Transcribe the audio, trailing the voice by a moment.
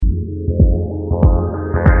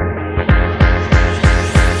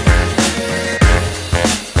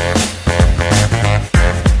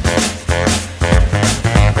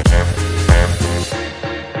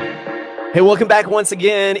Hey, welcome back once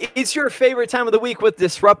again. It's your favorite time of the week with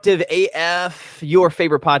Disruptive AF, your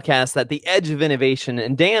favorite podcast at the edge of innovation.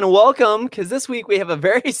 And Dan, welcome, because this week we have a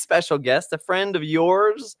very special guest, a friend of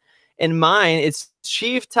yours and mine. It's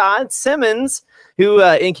Chief Todd Simmons, who,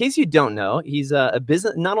 in case you don't know, he's a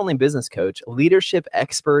business, not only business coach, leadership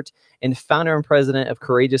expert, and founder and president of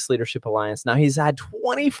Courageous Leadership Alliance. Now, he's had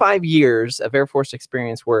 25 years of Air Force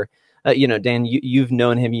experience where Dan, you've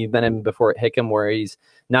known him. You've met him before at Hickam, where he's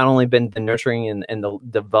not only been the nurturing and the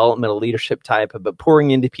developmental leadership type, but pouring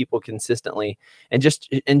into people consistently and just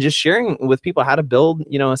sharing with people how to build,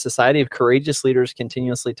 a society of courageous leaders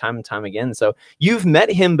continuously, time and time again. So you've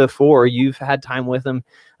met him before. You've had time with him.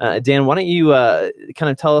 Dan, why don't you kind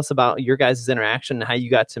of tell us about your guys' interaction and how you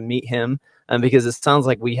got to meet him? Because it sounds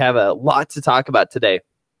like we have a lot to talk about today,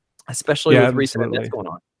 especially with recent events going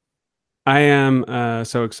on. I am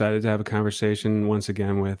so excited to have a conversation once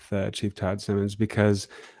again with Chief Todd Simmons because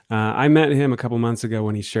I met him a couple months ago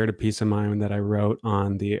when he shared a piece of mine that I wrote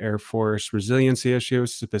on the Air Force resiliency issue,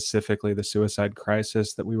 specifically the suicide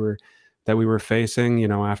crisis that we were facing,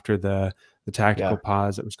 after the tactical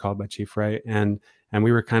pause that was called by Chief Wright, and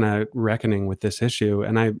we were kind of reckoning with this issue,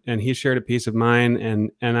 and he shared a piece of mine,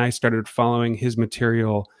 and I started following his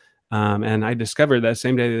material. And I discovered that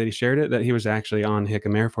same day that he shared it, that he was actually on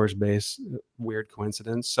Hickam Air Force Base. Weird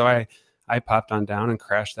coincidence. So I popped on down and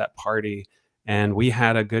crashed that party, and we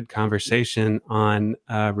had a good conversation on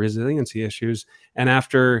resiliency issues. And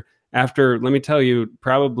after, let me tell you,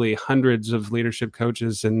 probably hundreds of leadership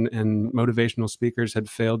coaches and motivational speakers had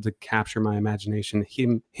failed to capture my imagination.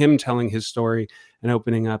 Him telling his story and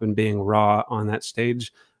opening up and being raw on that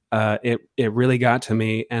stage, it really got to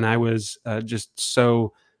me. And I was just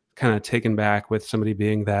so kind of taken back with somebody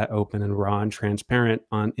being that open and raw and transparent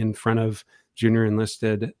in front of junior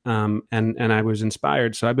enlisted, and I was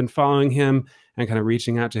inspired. So I've been following him and kind of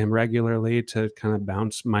reaching out to him regularly to kind of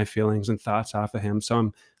bounce my feelings and thoughts off of him. So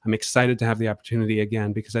I'm excited to have the opportunity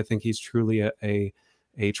again, because I think he's truly a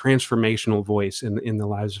transformational voice in the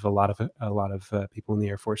lives of a lot of people in the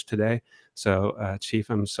Air Force today. So Chief,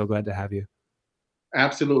 I'm so glad to have you.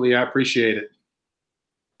 Absolutely, I appreciate it.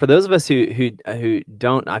 For those of us who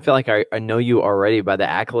don't, I feel like I know you already by the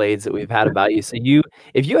accolades that we've had about you. So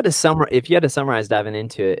if you had to summarize diving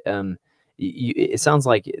into it, it sounds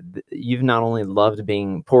like you've not only loved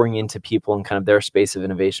pouring into people and kind of their space of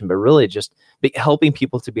innovation, but really just helping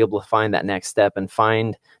people to be able to find that next step and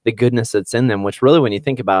find the goodness that's in them. Which really, when you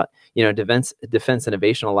think about defense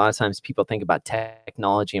innovation, a lot of times people think about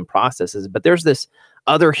technology and processes, but there's this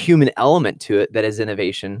other human element to it that is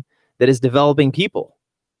innovation, that is developing people.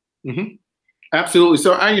 Mm-hmm. Absolutely.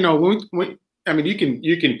 So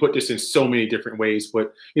you can put this in so many different ways,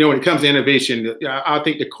 but when it comes to innovation, I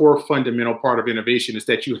think the core fundamental part of innovation is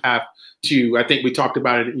that you have to. I think we talked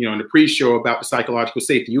about it, in the pre-show about the psychological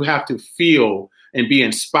safety. You have to feel and be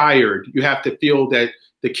inspired. You have to feel that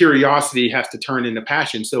the curiosity has to turn into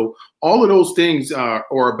passion. So all of those things are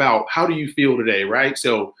about how do you feel today, right?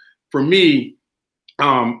 So for me,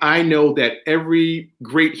 I know that every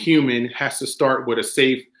great human has to start with a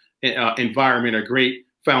safe environment, a great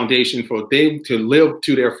foundation for them to live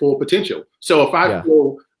to their full potential. So if I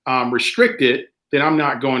feel restricted, then I'm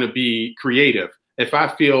not going to be creative. If I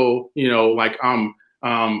feel, like I'm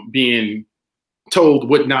being told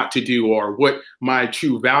what not to do or what my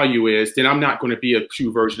true value is, then I'm not going to be a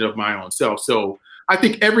true version of my own self. So I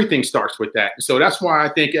think everything starts with that. So that's why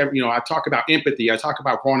I think, I talk about empathy, I talk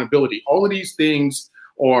about vulnerability. All of these things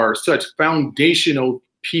are such foundational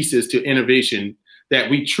pieces to innovation that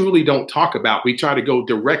we truly don't talk about. We try to go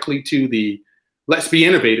directly to the let's be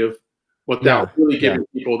innovative without really giving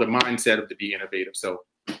people the mindset of to be innovative. So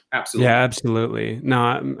absolutely. Yeah, absolutely.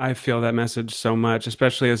 No, I feel that message so much,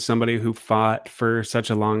 especially as somebody who fought for such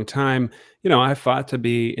a long time. I fought to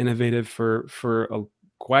be innovative for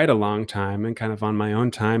quite a long time and kind of on my own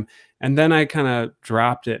time. And then I kind of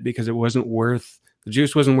dropped it because the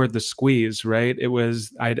juice wasn't worth the squeeze, right? It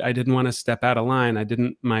was, I didn't want to step out of line.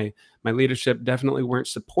 My leadership definitely weren't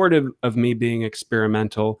supportive of me being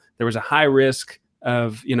experimental. There was a high risk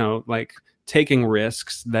of, taking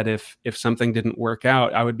risks that if something didn't work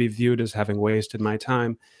out, I would be viewed as having wasted my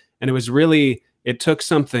time. And it took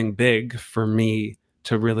something big for me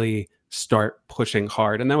to really start pushing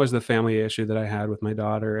hard. And that was the family issue that I had with my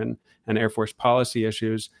daughter and Air Force policy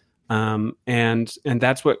issues. And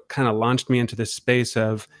that's what kind of launched me into this space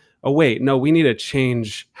of, oh, wait, no, we need to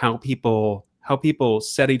change how people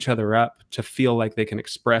set each other up to feel like they can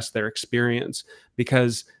express their experience.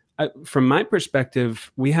 Because from my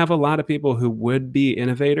perspective, we have a lot of people who would be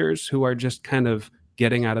innovators who are just kind of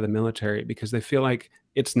getting out of the military because they feel like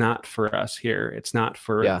it's not for us here. It's not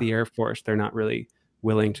for the Air Force. They're not really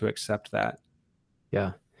willing to accept that.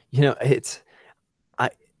 Yeah. You know, I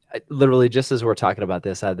literally, just as we're talking about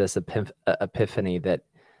this, I had this epiphany that,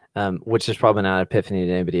 which is probably not an epiphany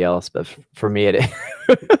to anybody else, but for me it is.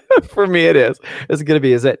 For me it is. It's going to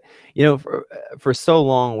be, is that, you know, for so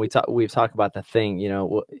long we've talked about the thing, you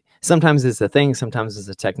know, sometimes it's a thing, sometimes it's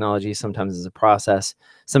a technology, sometimes it's a process,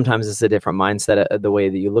 sometimes it's a different mindset of the way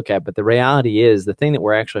that you look at it. But the reality is the thing that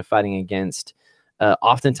we're actually fighting against,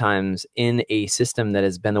 oftentimes in a system that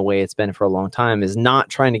has been the way it's been for a long time, is not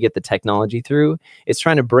trying to get the technology through. It's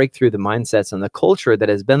trying to break through the mindsets and the culture that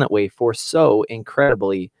has been that way for so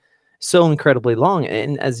incredibly long.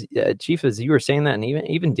 And as Chief, as you were saying that, and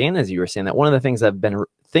even Dan, as you were saying that, one of the things I've been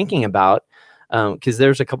thinking about, because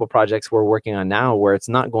there's a couple projects we're working on now where it's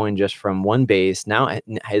not going just from one base, now it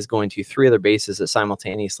is going to 3 other bases that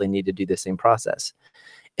simultaneously need to do the same process.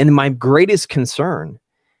 And my greatest concern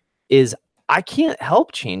is I can't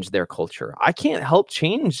help change their culture. I can't help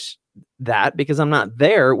change that because I'm not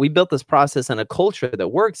there. We built this process and a culture that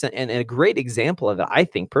works. And a great example of it, I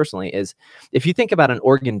think personally, is if you think about an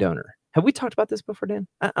organ donor. Have we talked about this before, Dan?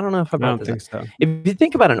 I don't know if I brought this up. I don't think so. If you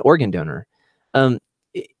think about an organ donor,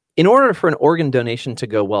 in order for an organ donation to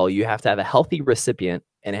go well, you have to have a healthy recipient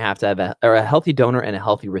and have to have a healthy donor and a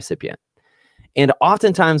healthy recipient. And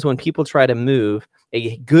oftentimes when people try to move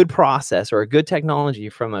a good process or a good technology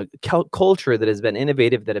from a culture that has been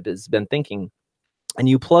innovative, that has been thinking, and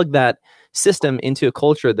you plug that system into a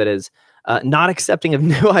culture that is not accepting of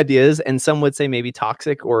new ideas, and some would say maybe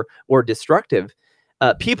toxic or destructive,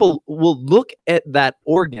 people will look at that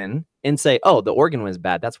organ and say, oh, the organ was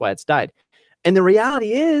bad, that's why it's died. And the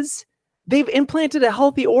reality is they've implanted a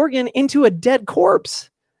healthy organ into a dead corpse.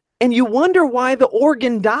 And you wonder why the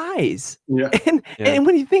organ dies. Yeah. And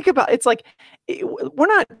when you think about it, it's like, we're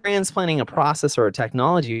not transplanting a process or a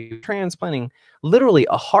technology, we're transplanting literally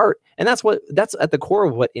a heart. And that's at the core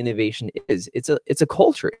of what innovation is. It's a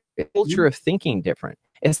culture of thinking different.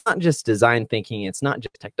 It's not just design thinking. It's not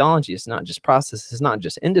just technology. It's not just process. It's not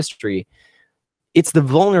just industry. It's the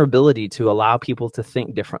vulnerability to allow people to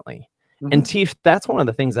think differently. And Tief, that's one of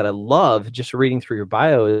the things that I love just reading through your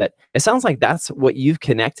bio, that it sounds like that's what you've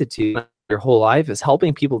connected to your whole life, is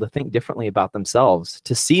helping people to think differently about themselves,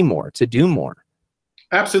 to see more, to do more.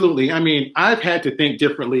 Absolutely. I mean, I've had to think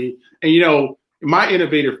differently. And, you know, my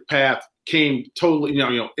innovative path came totally, you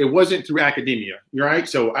know, it wasn't through academia, right?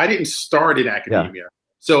 So I didn't start in academia. Yeah.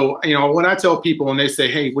 So, you know, when I tell people and they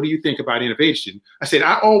say, hey, what do you think about innovation? I said,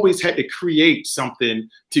 I always had to create something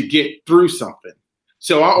to get through something.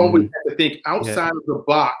 So I always had to think outside of the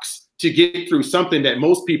box to get through something that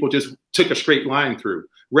most people just took a straight line through,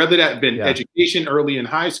 whether that been education early in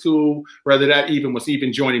high school, whether that was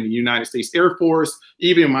joining the United States Air Force,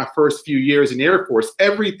 even in my first few years in the Air Force,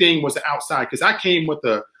 everything was outside, because I came with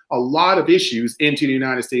a lot of issues into the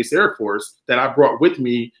United States Air Force that I brought with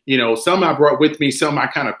me. You know, some I brought with me, some I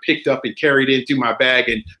kind of picked up and carried into my bag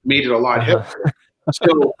and made it a lot heavier.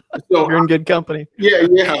 So you're in good company.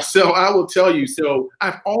 Yeah. So I will tell you. So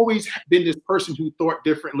I've always been this person who thought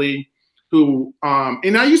differently, who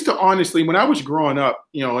and I used to, honestly, when I was growing up,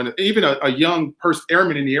 you know, and even a young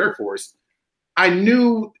airman in the Air Force, I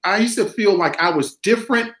used to feel like I was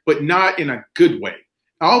different, but not in a good way.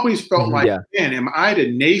 I always felt like, man, am I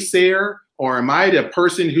the naysayer, or am I the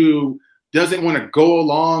person who doesn't want to go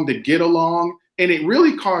along to get along? And it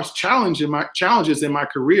really caused challenges in my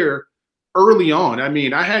career early on. I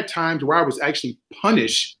mean, I had times where I was actually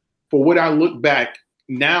punished for what I look back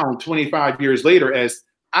now, 25 years later, as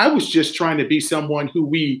I was just trying to be someone who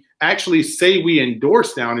we actually say we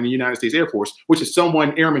endorse down in the United States Air Force, which is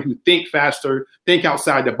airmen who think faster, think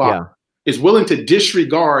outside the box, is willing to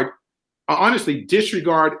disregard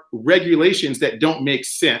regulations that don't make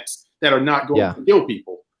sense, that are not going to kill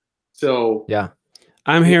people. So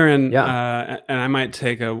I'm hearing, and I might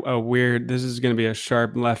take a weird, this is going to be a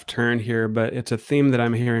sharp left turn here, but it's a theme that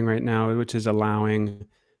I'm hearing right now, which is allowing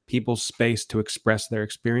people space to express their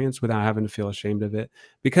experience without having to feel ashamed of it.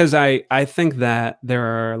 Because I think that there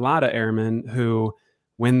are a lot of airmen who,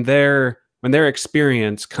 when their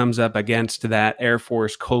experience comes up against that Air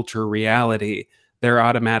Force culture reality, their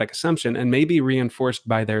automatic assumption, and maybe reinforced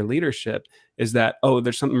by their leadership, is that, oh,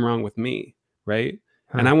 there's something wrong with me, right?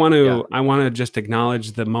 And I want to just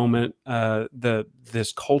acknowledge the moment,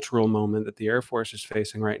 this cultural moment that the Air Force is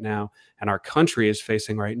facing right now, and our country is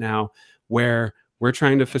facing right now, where we're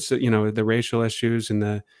trying to facilitate, you know, the racial issues in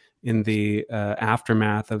the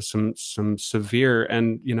aftermath of some severe,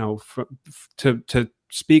 and, you know, to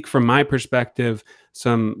speak from my perspective,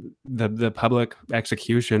 the public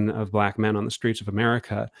execution of Black men on the streets of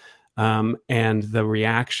America. and the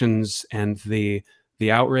reactions and the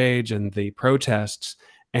outrage and the protests,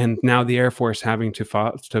 and now the Air Force having to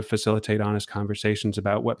facilitate honest conversations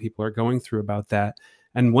about what people are going through about that.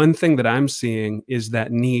 And one thing that I'm seeing is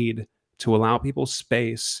that need to allow people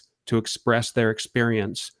space to express their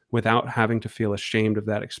experience without having to feel ashamed of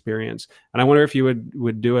that experience. And I wonder if you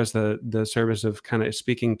would do us the service of kind of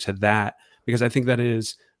speaking to that, because I think that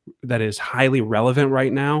is highly relevant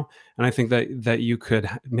right now. And I think that you could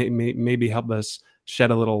maybe help us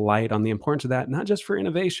shed a little light on the importance of that, not just for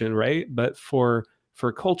innovation, right, but for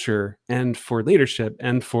culture and for leadership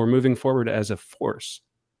and for moving forward as a force.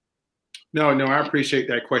 No, I appreciate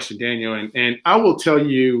that question, Daniel. And I will tell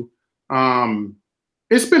you,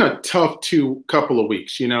 it's been a tough couple of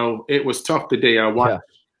weeks. You know, it was tough the day I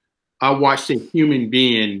watched a human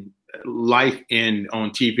being life end on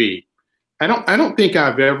TV. I don't think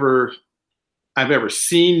I've ever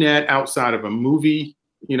seen that outside of a movie,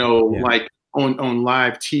 you know, like on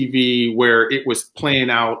live TV, where it was playing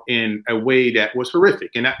out in a way that was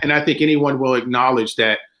horrific. And I think anyone will acknowledge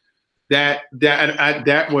that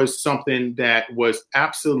was something that was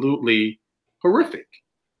absolutely horrific.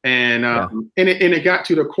 And it got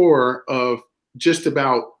to the core of just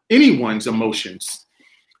about anyone's emotions.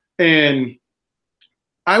 And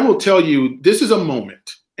I will tell you, this is a moment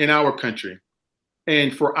in our country.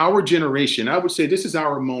 And for our generation, I would say this is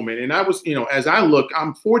our moment. And I was, you know, as I look,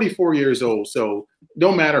 I'm 44 years old. So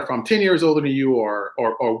no matter if I'm 10 years older than you or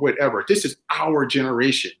whatever, this is our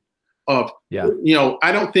generation of, you know,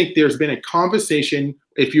 I don't think there's been a conversation,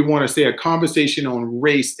 if you want to say a conversation on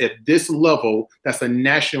race at this level, that's a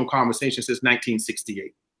national conversation since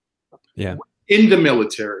 1968. Yeah. In the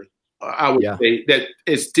military, I would say that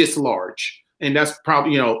it's this large. And that's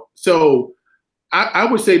probably, you know, so I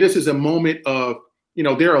would say this is a moment of, you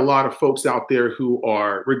know, there are a lot of folks out there who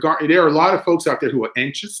are there are a lot of folks out there who are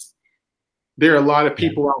anxious. There are a lot of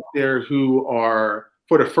people out there who are,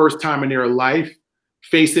 for the first time in their life,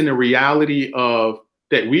 facing the reality of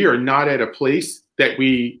that we are not at a place that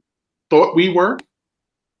we thought we were,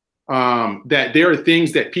 that there are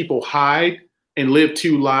things that people hide and live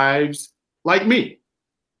two lives like me.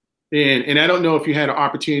 And I don't know if you had an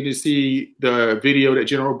opportunity to see the video that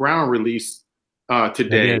General Brown released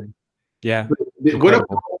today. Yeah. What a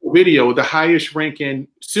video, the highest ranking,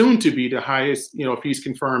 soon to be the highest, you know, if he's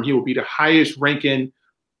confirmed, he will be the highest ranking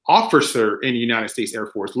officer in the United States Air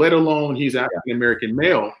Force, let alone he's African-American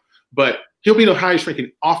male, but he'll be the highest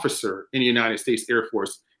ranking officer in the United States Air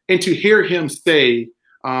Force. And to hear him say,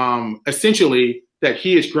 essentially, that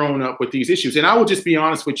he has grown up with these issues. And I will just be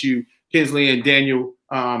honest with you, Kinsley and Daniel,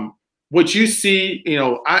 what you see, you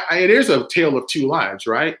know, there's a tale of two lives,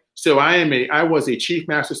 right? So I was a chief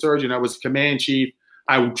master sergeant. I was a command chief.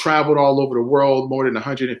 I traveled all over the world, more than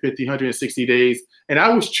 150, 160 days. And I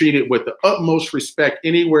was treated with the utmost respect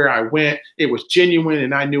anywhere I went. It was genuine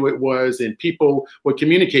and I knew it was, and people would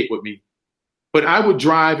communicate with me. But I would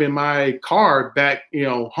drive in my car back, you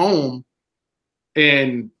know, home.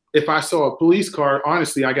 And if I saw a police car,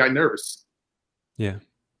 honestly, I got nervous. Yeah.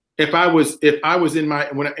 If I was in my,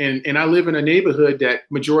 and I live in a neighborhood that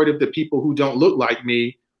majority of the people who don't look like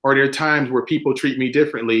me, or there are times where people treat me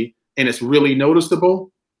differently and it's really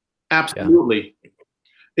noticeable? Absolutely. Yeah.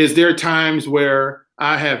 Is there times where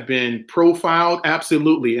I have been profiled?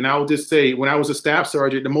 Absolutely. And I will just say, when I was a staff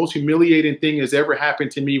sergeant, the most humiliating thing that's ever happened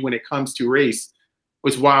to me when it comes to race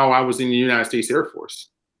was while I was in the United States Air Force.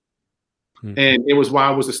 And it was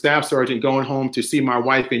while I was a staff sergeant going home to see my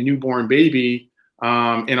wife and newborn baby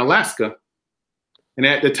in Alaska. And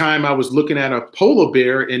at the time I was looking at a polar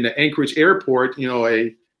bear in the Anchorage airport, you know,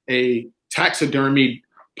 a taxidermy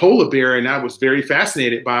polar bear, and I was very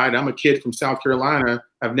fascinated by it. I'm a kid from South Carolina.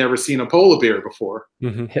 I've never seen a polar bear before.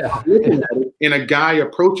 And a guy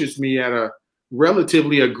approaches me at a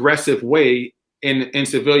relatively aggressive way in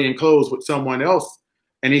civilian clothes with someone else.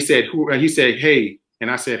 And he said, hey. And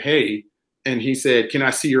I said, hey. And he said, can I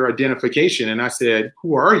see your identification? And I said,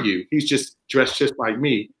 who are you? He's just dressed just like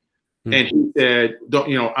me. And he said,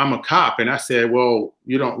 I'm a cop. And I said, well,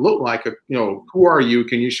 you don't look like who are you?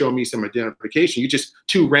 Can you show me some identification? You just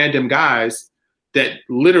two random guys that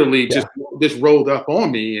literally just rolled up on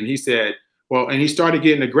me. And he said, well, and he started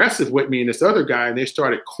getting aggressive with me and this other guy, and they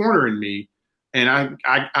started cornering me. And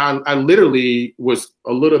I literally was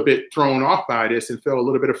a little bit thrown off by this and felt a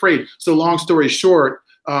little bit afraid. So long story short,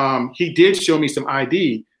 he did show me some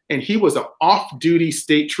ID, and he was an off-duty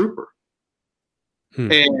state trooper.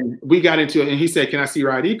 And we got into it, and he said, can I see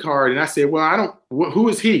your ID card? And I said, well, who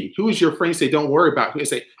is he? Who is your friend? He said, don't worry about it. He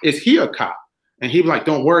said, is he a cop? And he was like,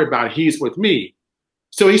 don't worry about it. He's with me.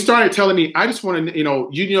 So he started telling me, I just want to, you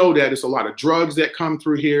know that there's a lot of drugs that come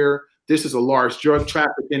through here. this is a large drug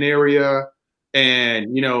trafficking area.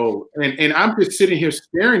 And, you know, and I'm just sitting here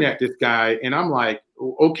staring at this guy, and I'm like,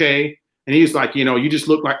 okay. And he's like, you know, you just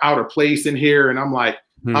look like out of place in here. And I'm like,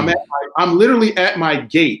 I'm literally at my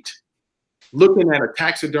gate looking at a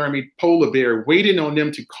taxidermy polar bear, waiting on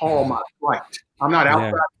them to call my flight. I'm not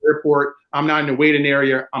outside the airport. I'm not in the waiting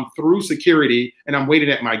area. I'm through security, and I'm waiting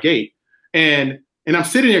at my gate. And I'm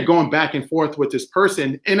sitting there going back and forth with this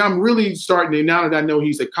person. And I'm really starting to, now that I know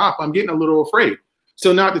he's a cop, I'm getting a little afraid.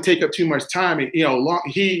 So not to take up too much time, you know,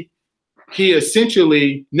 he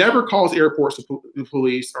essentially never calls airport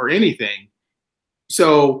police or anything.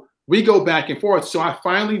 So we go back and forth. So I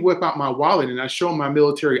finally whip out my wallet and I show him my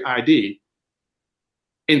military ID,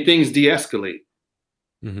 and things de-escalate.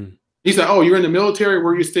 He said, "Oh, you're in the military?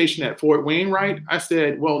 Where are you stationed at? Fort Wainwright?" I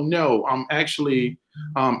said, "Well, no, I'm actually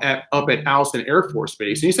up at Alston Air Force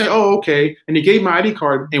Base." And he said, "Oh, okay." And he gave my ID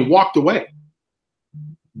card and walked away.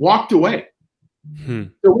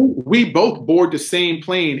 So we both board the same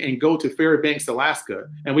plane and go to Fairbanks, Alaska.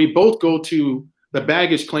 And we both go to the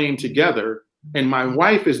baggage claim together. And my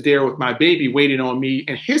wife is there with my baby waiting on me,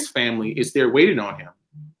 and his family is there waiting on him.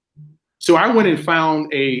 So I went and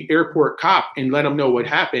found a airport cop and let him know what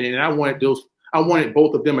happened. And I wanted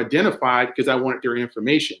both of them identified because I wanted their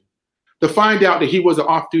information. To find out that he was an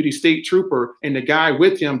off-duty state trooper, and the guy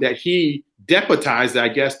with him that he deputized, I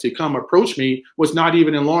guess, to come approach me was not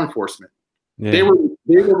even in law enforcement. They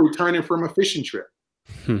were returning from a fishing trip.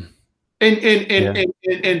 And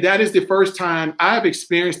that is the first time I've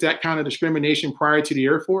experienced that kind of discrimination prior to the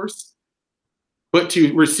Air Force. But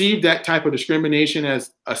to receive that type of discrimination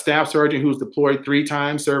as a staff sergeant who's deployed 3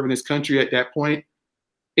 times, serving his country at that point,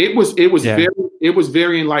 it was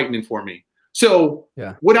very enlightening for me. So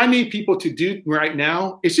what I need people to do right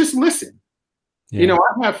now is just listen. You know,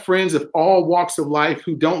 I have friends of all walks of life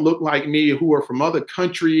who don't look like me, who are from other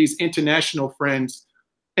countries, international friends,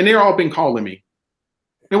 and they're all been calling me.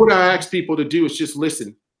 And what I ask people to do is just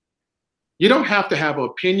listen. You don't have to have an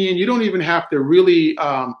opinion. You don't even have to really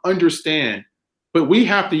understand, but we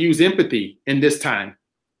have to use empathy in this time.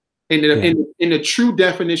 And the true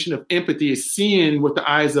definition of empathy is seeing with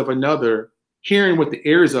the eyes of another, hearing with the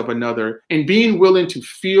ears of another, and being willing to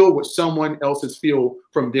feel what someone else's feel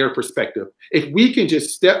from their perspective. If we can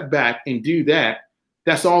just step back and do that,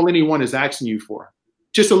 that's all anyone is asking you for.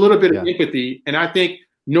 Just a little bit of empathy. And I think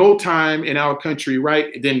no time in our country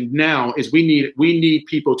right then now is we need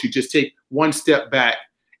people to just take one step back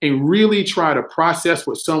and really try to process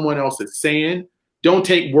what someone else is saying. Don't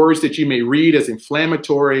take words that you may read as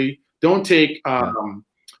inflammatory. Don't take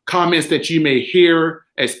comments that you may hear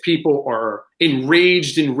as people are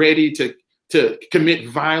enraged and ready to commit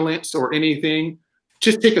violence or anything.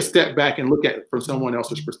 Just take a step back and look at it from someone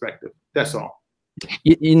else's perspective. That's all.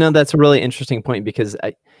 You know, that's a really interesting point, because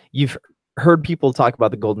you've heard people talk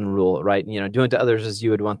about the golden rule, right? You know, do unto others as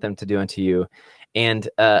you would want them to do unto you. And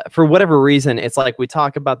for whatever reason, it's like we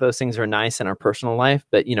talk about those things are nice in our personal life,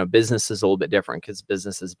 but, you know, business is a little bit different because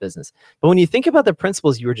business is business. But when you think about the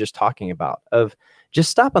principles you were just talking about of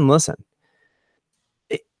just stop and listen,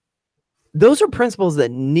 those are principles that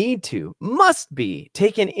must be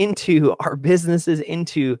taken into our businesses,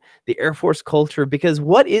 into the Air Force culture, because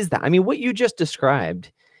what is that? I mean, what you just described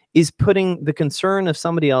is putting the concern of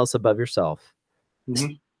somebody else above yourself,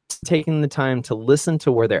 taking the time to listen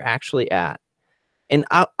to where they're actually at. And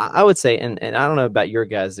I would say, and I don't know about your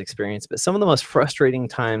guys' experience, but some of the most frustrating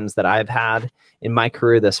times that I've had in my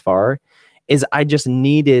career thus far is I just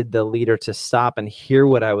needed the leader to stop and hear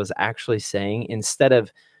what I was actually saying, instead of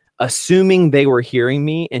assuming they were hearing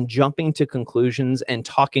me and jumping to conclusions and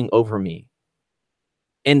talking over me.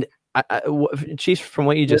 And Chief, from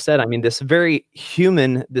what you just said, I mean, this very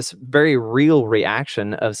human, this very real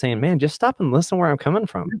reaction of saying, man, just stop and listen where I'm coming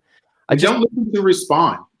from. Don't listen to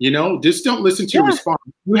respond, you know, just don't listen to respond.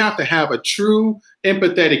 You have to have a true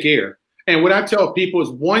empathetic ear. And what I tell people is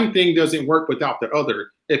one thing doesn't work without the other.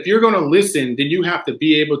 If you're going to listen, then you have to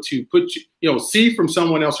be able to see from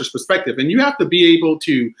someone else's perspective. And you have to be able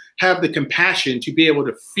to have the compassion to be able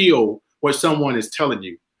to feel what someone is telling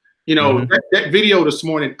you. You know, that video this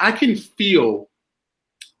morning, I can feel,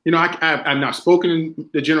 you know, I've not spoken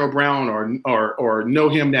to General Brown or know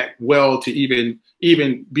him that well to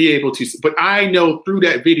even be able to, but I know through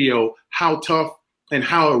that video how tough and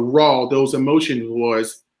how raw those emotions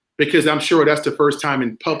was, because I'm sure that's the first time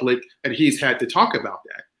in public that he's had to talk about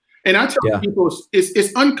that. And I tell people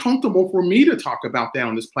it's uncomfortable for me to talk about that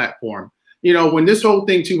on this platform. You know, when this whole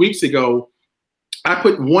thing 2 weeks ago, I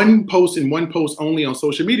put one post and one post only on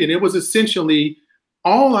social media, and it was essentially,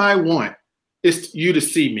 all I want is you to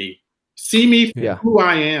see me for who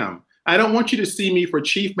I am. I don't want you to see me for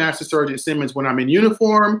Chief Master Sergeant Simmons when I'm in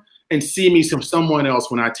uniform and see me from someone else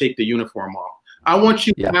when I take the uniform off. I want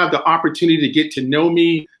you to have the opportunity to get to know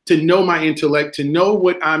me, to know my intellect, to know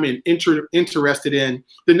what I'm interested in,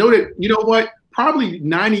 to know that, you know what, probably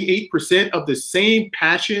 98% of the same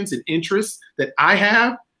passions and interests that I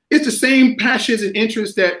have, it's the same passions and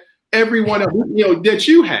interests that everyone else, that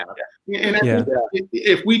you have. And I think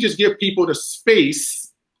if we just give people the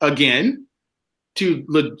space again to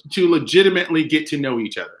legitimately get to know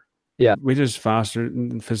each other. Yeah, we just fostered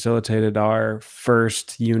and facilitated our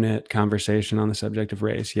first unit conversation on the subject of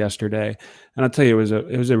race yesterday, and I'll tell you,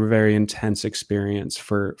 it was a very intense experience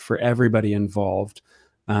for everybody involved,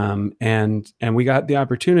 and we got the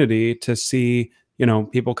opportunity to see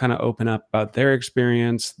people kind of open up about their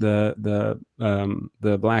experience, the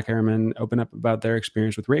Black airmen open up about their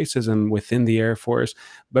experience with racism within the Air Force,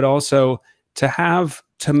 but also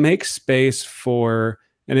to make space for.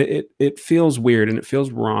 And it feels weird and it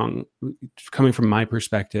feels wrong coming from my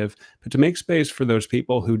perspective, but to make space for those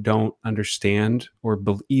people who don't understand or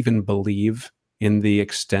even believe in the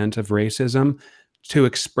extent of racism, to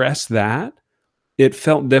express that, it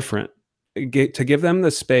felt different. To give them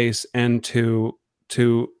the space and to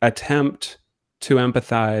attempt to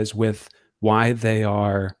empathize with why they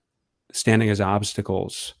are standing as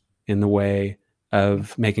obstacles in the way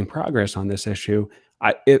of making progress on this issue.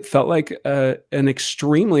 It felt like an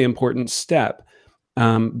extremely important step,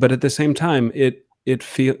 but at the same time, it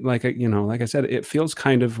feels like like I said, it feels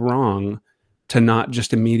kind of wrong to not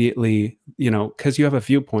just immediately, because you have a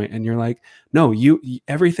viewpoint and you're like, no,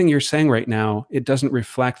 everything you're saying right now, it doesn't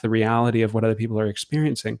reflect the reality of what other people are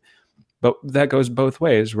experiencing. But that goes both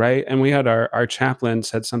ways, right? And we had our chaplain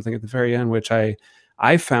said something at the very end, which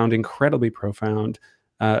I found incredibly profound.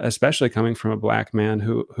 Especially coming from a Black man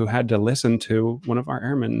who had to listen to one of our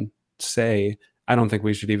airmen say, I don't think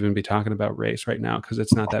we should even be talking about race right now because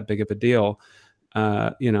it's not that big of a deal.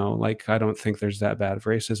 I don't think there's that bad of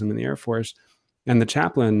racism in the Air Force. And the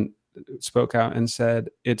chaplain spoke out and said,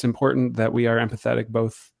 it's important that we are empathetic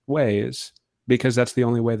both ways because that's the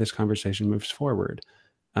only way this conversation moves forward.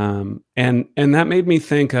 And that made me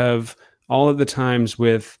think of all of the times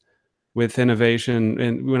with innovation,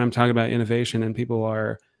 and when I'm talking about innovation and people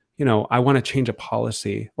are, I want to change a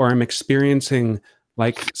policy, or I'm experiencing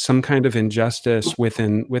like some kind of injustice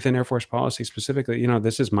within Air Force policy specifically.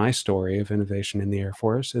 This is my story of innovation in the Air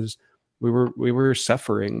Force. Is we were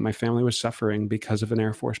suffering. My family was suffering because of an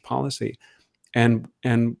Air Force policy, and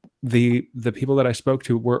the people that I spoke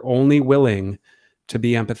to were only willing to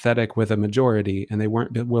be empathetic with a majority, and they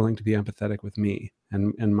weren't willing to be empathetic with me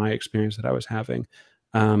and my experience that I was having.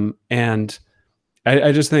 And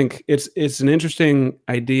I just think it's an interesting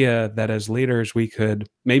idea that as leaders, we could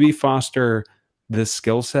maybe foster this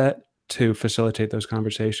skill set to facilitate those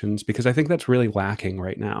conversations, because I think that's really lacking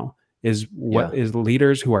right now is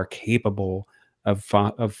leaders who are capable of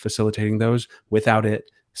facilitating those without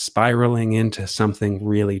it spiraling into something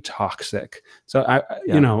really toxic. So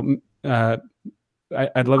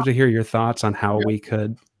I'd love to hear your thoughts on how we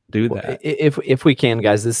could do that. If we can,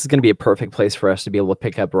 guys, this is going to be a perfect place for us to be able to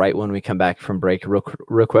pick up right when we come back from break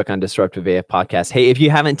real quick on Disruptive AF Podcast. Hey, if you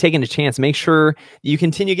haven't taken a chance, make sure you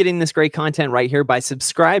continue getting this great content right here by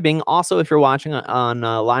subscribing. Also, if you're watching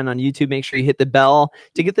online on YouTube, make sure you hit the bell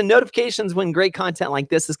to get the notifications when great content like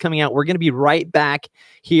this is coming out. We're going to be right back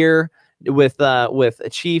here with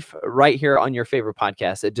Chief right here on your favorite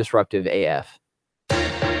podcast at Disruptive AF.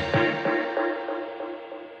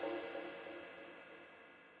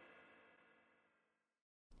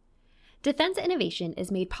 Defense innovation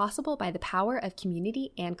is made possible by the power of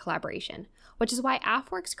community and collaboration, which is why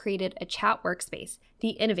AFWorks created a chat workspace, the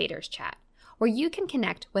Innovators Chat, where you can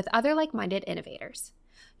connect with other like-minded innovators.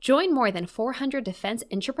 Join more than 400 defense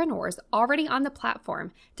entrepreneurs already on the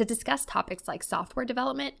platform to discuss topics like software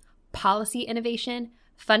development, policy innovation,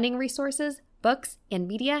 funding resources, books and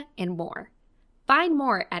media, and more. Find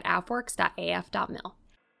more at afworks.af.mil.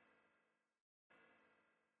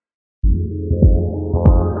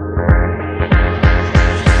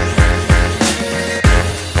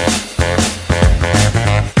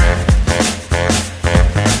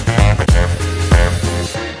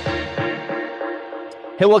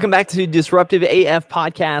 Hey, welcome back to Disruptive AF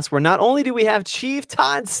Podcast, where not only do we have Chief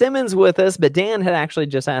Todd Simmons with us, but Dan had actually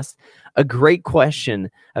just asked a great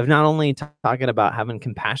question of not only talking about having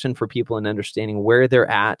compassion for people and understanding where they're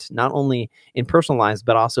at, not only in personal lives,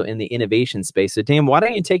 but also in the innovation space. So Dan, why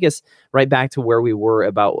don't you take us right back to where we were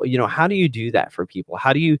about, how do you do that for people?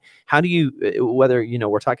 How do you, whether,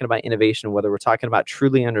 we're talking about innovation, whether we're talking about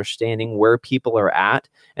truly understanding where people are at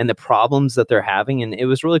and the problems that they're having. And it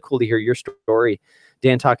was really cool to hear your story,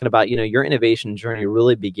 Dan talking about, your innovation journey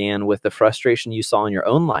really began with the frustration you saw in your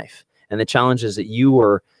own life and the challenges that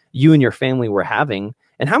you and your family were having.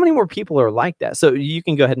 And how many more people are like that? So you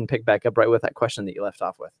can go ahead and pick back up right with that question that you left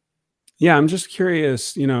off with. Yeah, I'm just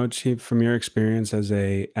curious, Chief, from your experience as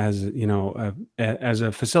a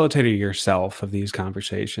facilitator yourself of these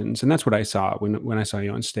conversations, and that's what I saw when I saw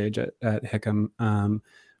you on stage at Hickam,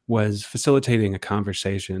 was facilitating a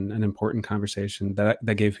conversation, an important conversation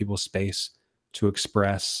that gave people space to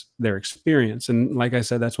express their experience. And like I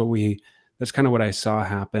said, that's kind of what I saw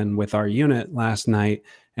happen with our unit last night.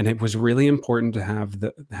 And it was really important to have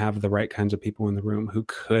the right kinds of people in the room who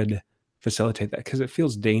could facilitate that, because it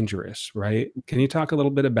feels dangerous, right? Can you talk a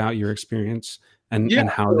little bit about your experience and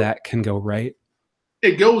how that can go right?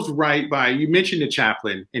 It goes right by, you mentioned the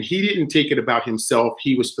chaplain, and he didn't take it about himself.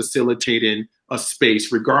 He was facilitating a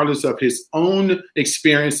space regardless of his own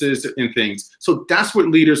experiences and things. So that's what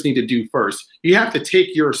leaders need to do first. You have to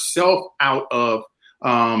take yourself out of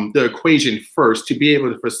the equation first to be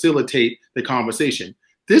able to facilitate the conversation.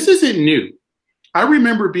 This isn't new. I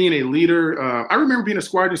remember being a leader. I remember being a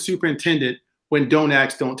squadron superintendent when Don't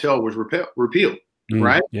Ask, Don't Tell was repealed,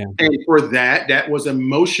 right? Yeah. And for that was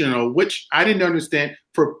emotional, which I didn't understand.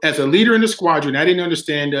 As a leader in the squadron, I didn't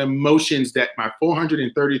understand the emotions that my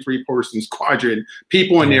 433 person squadron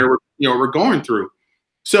people in there were going through.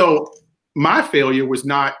 So my failure was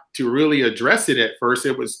not to really address it at first.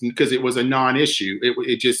 It was because it was a non-issue.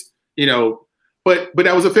 It just, but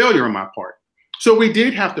that was a failure on my part. So we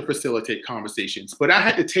did have to facilitate conversations, but I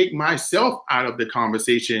had to take myself out of the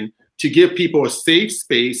conversation to give people a safe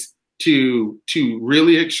space to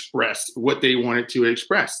really express what they wanted to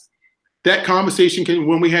express. That conversation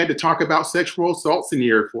when we had to talk about sexual assaults in the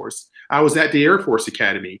Air Force. I was at the Air Force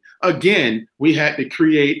Academy. Again, we had to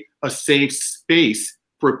create a safe space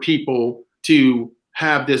for people to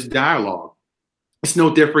have this dialogue. It's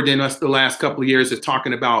no different than us the last couple of years of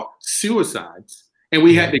talking about suicides. And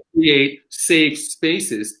we had to create safe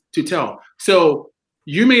spaces to tell. So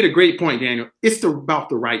you made a great point, Daniel. It's about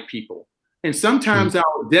the right people. And sometimes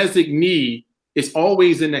our designee is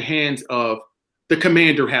always in the hands of the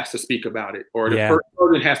commander has to speak about it, or the first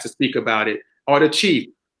sergeant has to speak about it, or the chief.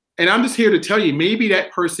 And I'm just here to tell you, maybe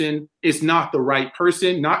that person is not the right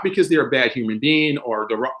person, not because they're a bad human being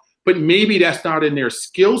but maybe that's not in their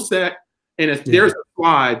skill set. And if there's a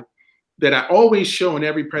slide that I always show in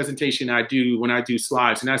every presentation I do when I do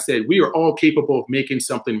slides. And I said, we are all capable of making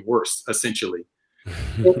something worse, essentially.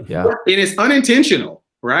 And it's unintentional,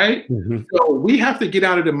 right? So we have to get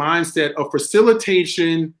out of the mindset of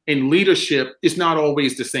facilitation and leadership is not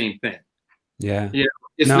always the same thing.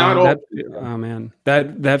 It's not all. Oh man,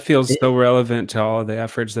 that feels so relevant to all of the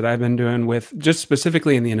efforts that I've been doing with just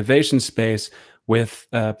specifically in the innovation space with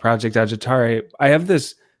Project Agitare. I have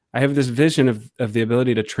this vision of the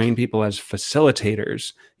ability to train people as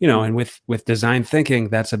facilitators, and with design thinking,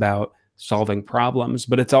 that's about solving problems,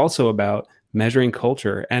 but it's also about measuring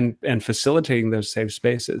culture and facilitating those safe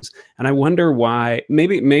spaces. And I wonder why,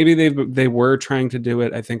 maybe they were trying to do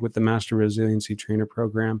it, I think, with the Master Resiliency Trainer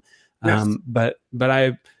program. But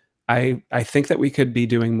I think that we could be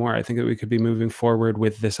doing more. I think that we could be moving forward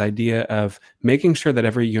with this idea of making sure that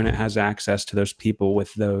every unit has access to those people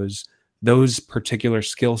with those particular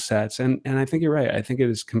skill sets. And I think you're right. I think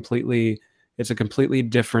it's a completely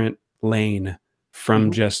different lane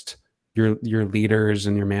from just your leaders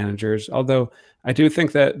and your managers. Although I do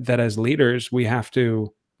think that as leaders, we have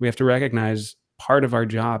to recognize part of our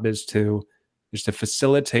job is to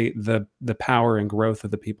facilitate the power and growth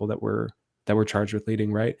of the people that we're charged with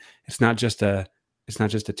leading, right? It's not just a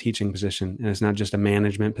teaching position, and it's not just a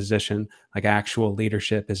management position. Like, actual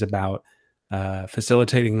leadership is about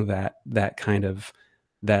facilitating that kind of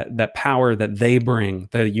that power that they bring,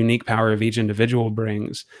 the unique power of each individual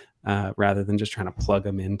brings, rather than just trying to plug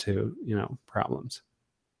them into problems.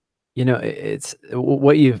 It's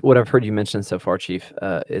what I've heard you mention so far, Chief,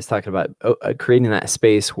 is talking about creating that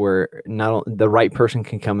space where not only the right person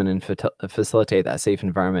can come in and facilitate that safe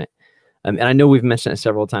environment. And I know we've mentioned it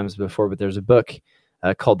several times before, but there's a book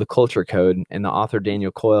called The Culture Code, and the author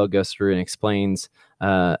Daniel Coyle goes through and explains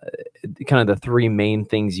kind of the three main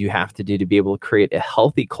things you have to do to be able to create a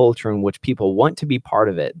healthy culture in which people want to be part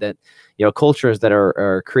of it. That cultures that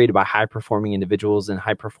are created by high-performing individuals and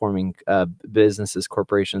high-performing businesses,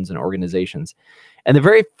 corporations, and organizations. And the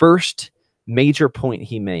very first major point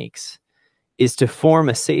he makes is to form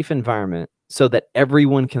a safe environment so that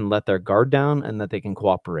everyone can let their guard down and that they can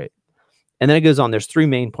cooperate. And then it goes on. There's three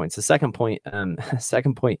main points. The second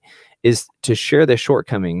point is to share the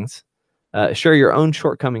shortcomings, share your own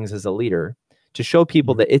shortcomings as a leader, to show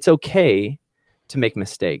people that it's okay to make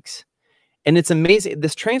mistakes. And it's amazing.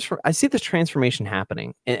 I see this transformation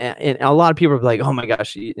happening, and a lot of people are like, "Oh my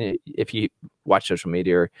gosh!" If you watch social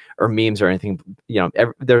media or memes or anything,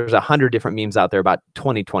 there's 100 different memes out there about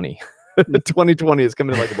 2020. 2020 is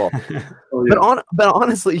coming like a ball. Oh, yeah. But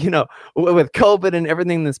honestly, with COVID and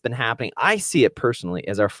everything that's been happening, I see it personally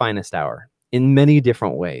as our finest hour in many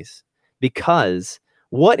different ways, because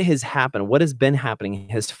what has been happening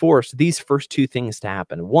has forced these first two things to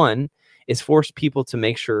happen. One is forced people to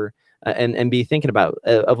make sure and be thinking about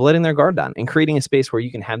of letting their guard down and creating a space where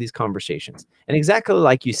you can have these conversations. And exactly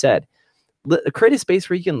like you said, create a space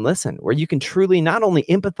where you can listen, where you can truly not only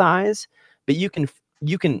empathize, but you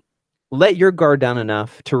can let your guard down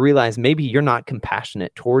enough to realize maybe you're not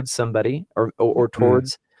compassionate towards somebody or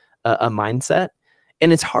towards a mindset.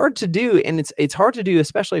 And it's hard to do. And it's hard to do,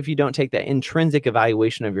 especially if you don't take that intrinsic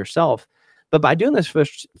evaluation of yourself. But by doing those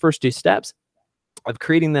first two steps of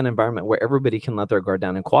creating that environment where everybody can let their guard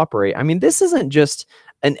down and cooperate. I mean, this isn't just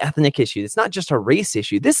an ethnic issue. It's not just a race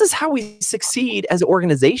issue. This is how we succeed as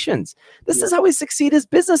organizations. This is how we succeed as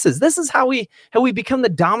businesses. This is how we become the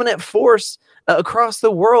dominant force across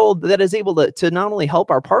the world that is able to not only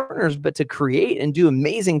help our partners, but to create and do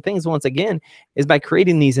amazing things once again, is by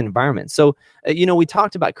creating these environments. So, we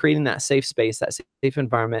talked about creating that safe space, that safe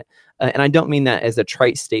environment. And I don't mean that as a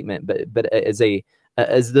trite statement, but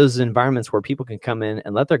as those environments where people can come in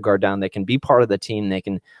and let their guard down. They can be part of the team. They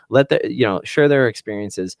can share their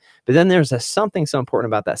experiences. But then there's something so important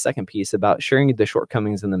about that second piece, about sharing the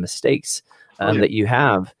shortcomings and the mistakes that you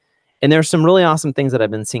have. And there's some really awesome things that I've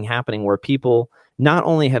been seeing happening where people not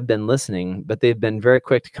only have been listening, but they've been very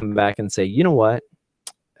quick to come back and say, you know what,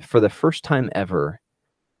 for the first time ever,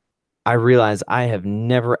 I realize I have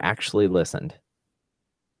never actually listened.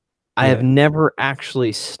 I have never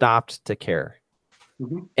actually stopped to care.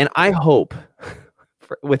 And I hope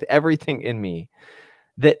with everything in me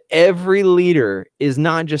that every leader is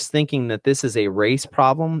not just thinking that this is a race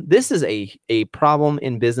problem. This is a problem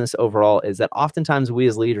in business overall, is that oftentimes we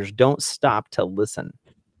as leaders don't stop to listen.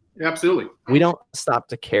 Absolutely. We don't stop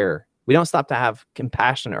to care. We don't stop to have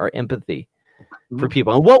compassion or empathy for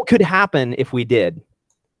people. And what could happen if we did?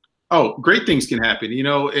 Oh, great things can happen.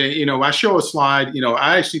 I show a slide,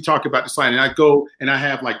 I actually talk about the slide, and I go and I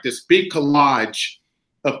have like this big collage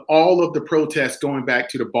of all of the protests going back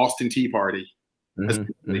to the Boston Tea Party.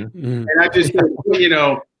 And I just said,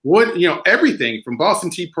 everything from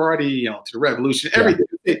Boston Tea Party, to the revolution, everything.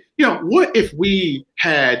 What if we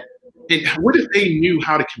had, and what if they knew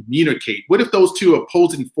how to communicate? What if those two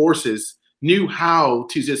opposing forces knew how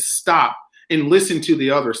to just stop and listen to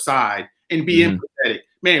the other side and be empathetic?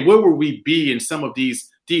 Man, where would we be in some of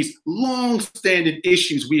these long-standing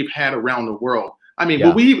issues we've had around the world? I mean,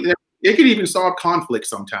 it could even solve conflict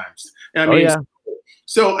sometimes.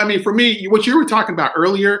 So, for me, what you were talking about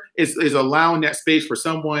earlier is allowing that space for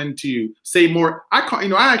someone to say more. I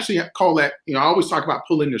actually call that, I always talk about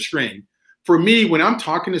pulling the string. For me, when I'm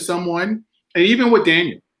talking to someone, and even with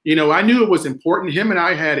Daniel, I knew it was important. Him and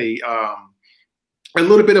I had a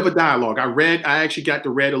little bit of a dialogue. I actually got to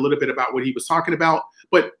read a little bit about what he was talking about,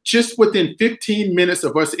 but just within 15 minutes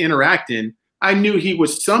of us interacting, I knew he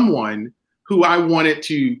was someone who I wanted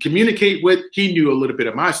to communicate with. He knew a little bit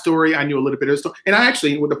of my story. I knew a little bit of his story. And I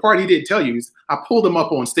actually, with the part he didn't tell you, is I pulled him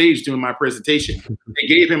up on stage doing my presentation and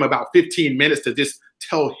gave him about 15 minutes to just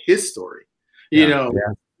tell his story,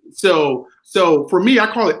 So for me, I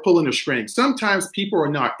call it pulling a string. Sometimes people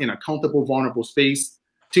are not in a comfortable, vulnerable space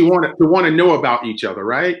to want to know about each other,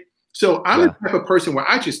 right? So I'm the type of person where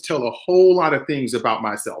I just tell a whole lot of things about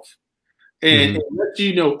myself and let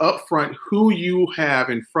you know upfront who you have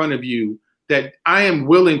in front of you, that I am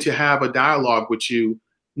willing to have a dialogue with you,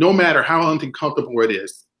 no matter how uncomfortable it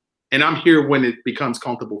is. And I'm here when it becomes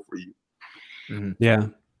comfortable for you. Yeah.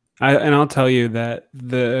 I'll tell you that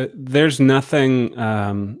there's nothing.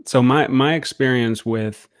 So my experience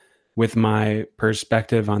with my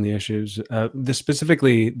perspective on the issues,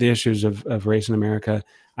 specifically the issues of race in America,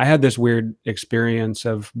 I had this weird experience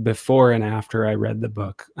of before and after I read the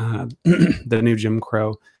book, The New Jim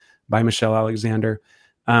Crow by Michelle Alexander.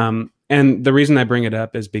 And the reason I bring it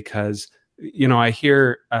up is because, I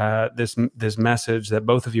hear this message that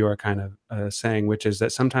both of you are kind of saying, which is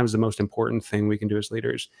that sometimes the most important thing we can do as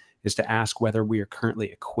leaders is to ask whether we are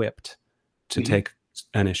currently equipped to take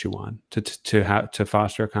an issue on, to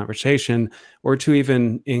foster a conversation, or to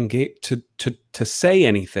even engage, to say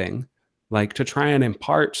anything, like to try and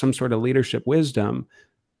impart some sort of leadership wisdom.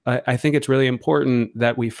 I think it's really important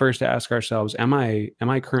that we first ask ourselves, am I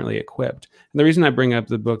currently equipped? And the reason I bring up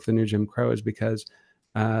the book, The New Jim Crow, is because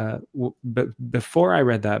but before I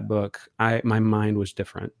read that book, my mind was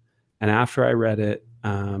different. And after I read it,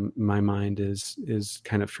 my mind is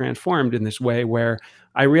kind of transformed in this way where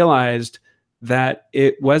I realized that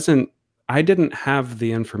I didn't have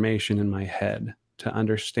the information in my head to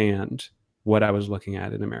understand what I was looking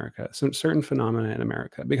at in America, some certain phenomena in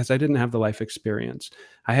America, because I didn't have the life experience.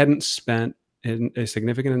 I hadn't spent a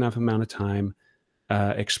significant enough amount of time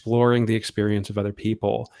exploring the experience of other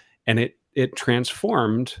people, and it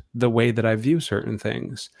transformed the way that I view certain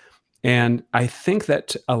things. And I think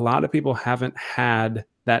that a lot of people haven't had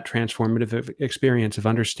that transformative experience of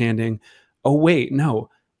understanding, oh, wait, no,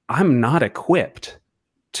 I'm not equipped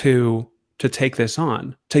to take this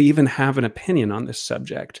on, to even have an opinion on this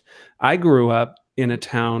subject. I grew up in a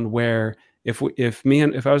town where if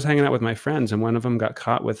I was hanging out with my friends and one of them got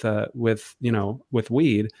caught with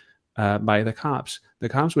weed by the cops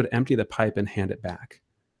would empty the pipe and hand it back,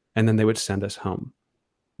 and then they would send us home.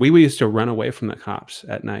 We used to run away from the cops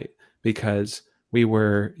at night because it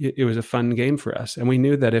was a fun game for us, and we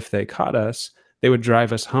knew that if they caught us, they would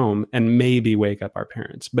drive us home and maybe wake up our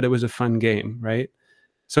parents, but it was a fun game, right?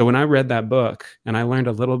 So when I read that book and I learned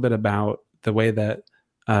a little bit about the way that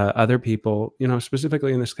other people,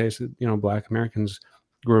 specifically in this case, Black Americans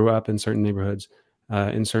grew up in certain neighborhoods,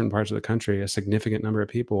 in certain parts of the country, a significant number of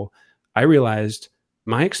people, I realized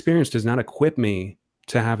my experience does not equip me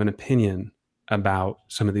to have an opinion about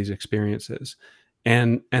some of these experiences.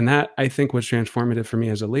 And that, I think, was transformative for me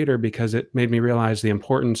as a leader, because it made me realize the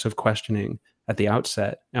importance of questioning at the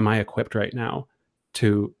outset. Am I equipped right now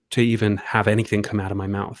to even have anything come out of my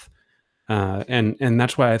mouth? And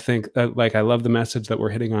that's why I think I love the message that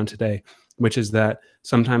we're hitting on today, which is that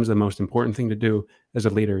sometimes the most important thing to do as a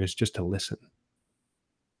leader is just to listen.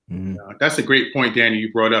 That's a great point, Danny,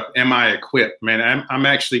 you brought up. Am I equipped? Man, I'm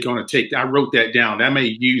actually going to I wrote that down. I may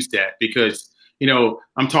use that because,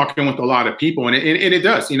 I'm talking with a lot of people, and it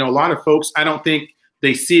does. A lot of folks, I don't think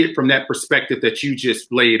they see it from that perspective that you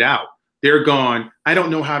just laid out. They're gone, I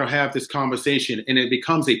don't know how to have this conversation, and it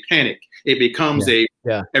becomes a panic. It becomes a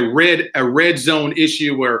red zone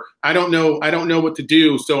issue where I don't know what to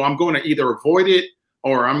do. So I'm going to either avoid it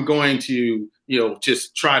or I'm going to,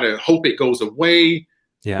 just try to hope it goes away.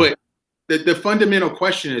 Yeah. But the fundamental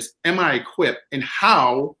question is, am I equipped, and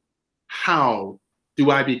how do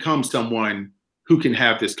I become someone who can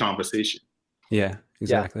have this conversation? Yeah,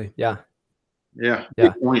 exactly. Yeah.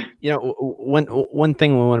 One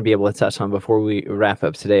thing we want to be able to touch on before we wrap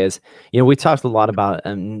up today is, we talked a lot about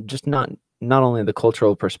just not only the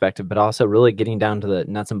cultural perspective, but also really getting down to the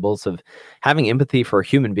nuts and bolts of having empathy for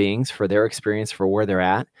human beings, for their experience, for where they're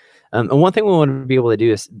at. And one thing we want to be able to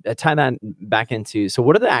do is tie that back into, so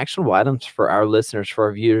what are the actionable items for our listeners, for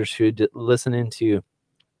our viewers who listen into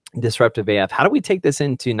Disruptive AF? How do we take this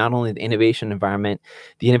into not only the innovation environment,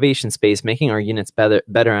 the innovation space, making our units better?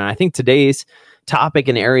 And I think today's topic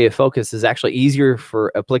and area of focus is actually easier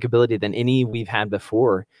for applicability than any we've had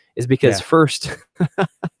before, is because first,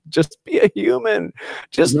 just be a human,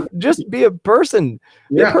 just be a person,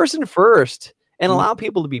 be a person first, and allow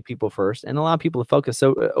people to be people first, and allow people to focus.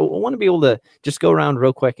 So I want to be able to just go around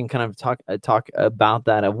real quick and kind of talk about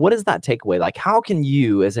that. What is that takeaway? Like, how can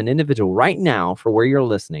you, as an individual right now, for where you're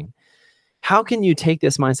listening, how can you take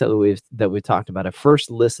this mindset that we've talked about of first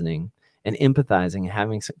listening and empathizing and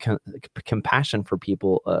having some compassion for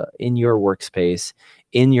people in your workspace,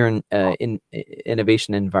 in your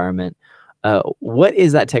innovation environment? What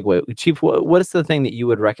is that takeaway? Chief, what is the thing that you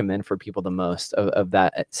would recommend for people the most of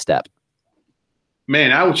that step?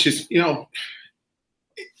 Man, I would just,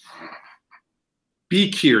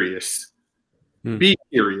 be curious. Be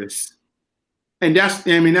curious. And that's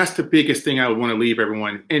the biggest thing I would want to leave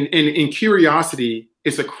everyone. And curiosity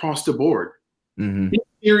is across the board. Mm-hmm. Be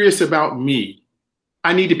curious about me.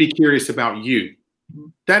 I need to be curious about you.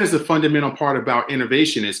 That is a fundamental part about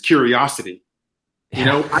innovation, is curiosity.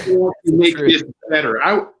 I want to make this better.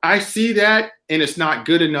 I see that and it's not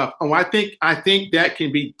good enough. Oh, I think that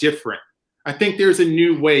can be different. I think there's a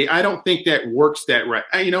new way. I don't think that works that right.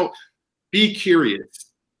 Be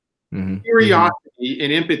curious. Mm-hmm. Curiosity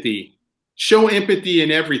and empathy. Show empathy in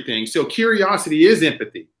everything. So curiosity is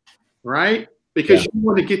empathy, right? Because you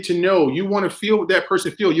want to get to know, you want to feel what that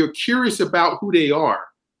person feels. You're curious about who they are.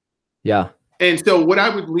 Yeah. And so what I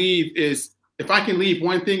would leave is, if I can leave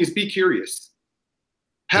one thing, is be curious.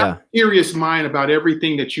 Have a curious mind about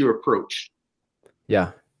everything that you approach.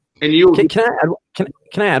 Yeah. And you can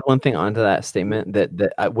I add one thing onto that statement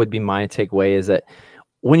that would be my takeaway, is that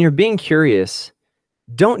when you're being curious,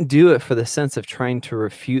 don't do it for the sense of trying to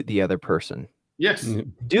refute the other person. Yes.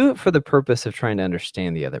 Do it for the purpose of trying to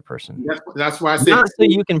understand the other person. That's why I said, not so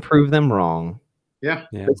you can prove them wrong. Yeah.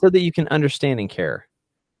 But so that you can understand and care.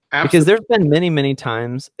 Because there's been many, many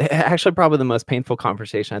times, actually probably the most painful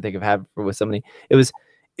conversation I think I've had with somebody. It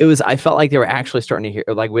was, I felt like they were actually starting to hear,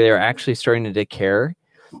 like they were actually starting to care,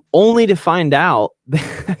 only to find out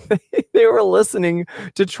that they were listening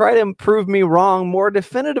to try to prove me wrong more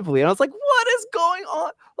definitively. And I was like, what is going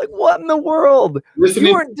on? Like, what in the world?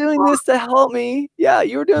 You weren't doing this to help me. Yeah,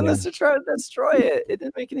 you were doing this to try to destroy it. It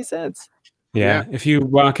didn't make any sense. Yeah. If you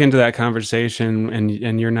walk into that conversation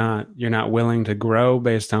and you're not willing to grow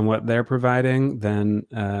based on what they're providing, then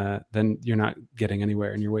you're not getting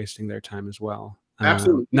anywhere and you're wasting their time as well.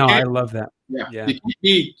 Absolutely. No, I love that. Yeah.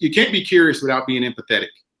 You can't be curious without being empathetic.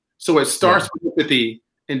 So it starts with empathy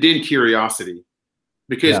and then curiosity.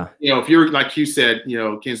 Because, if you're, like you said,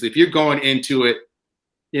 Kinsley, if you're going into it,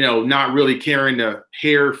 not really caring to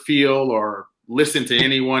hear, feel, or listen to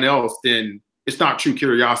anyone else, then it's not true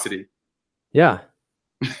curiosity. Yeah.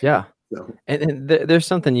 Yeah. And there's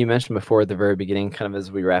something you mentioned before at the very beginning, kind of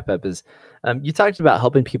as we wrap up, is you talked about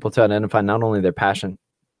helping people to identify not only their passion,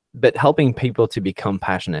 but helping people to become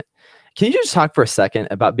passionate. Can you just talk for a second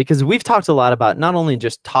about, because we've talked a lot about not only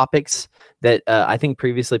just topics that I think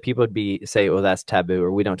previously people would say, oh, that's taboo,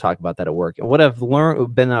 or we don't talk about that at work. And what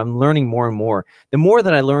I'm learning more and more. The more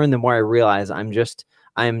that I learn, the more I realize I'm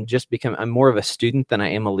more of a student than I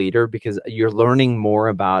am a leader, because you're learning more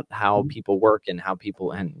about how people work and how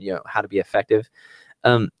to be effective.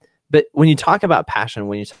 But when you talk about passion,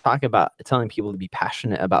 when you talk about telling people to be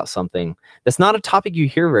passionate about something, that's not a topic you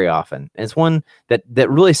hear very often. And it's one that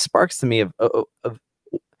really sparks to me of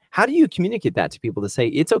how do you communicate that to people, to say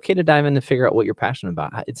it's okay to dive in to figure out what you're passionate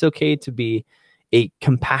about. It's okay to be a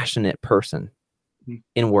compassionate person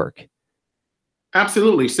in work.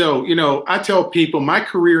 Absolutely. So, I tell people my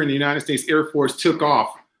career in the United States Air Force took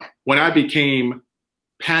off when I became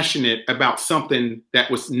passionate about something that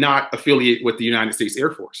was not affiliated with the United States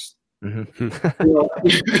Air Force. Mm-hmm.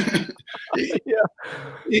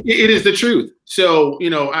 It is the truth. So,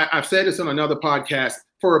 I've said this on another podcast.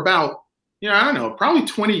 For about, I don't know, probably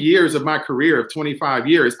 20 years of my career, of 25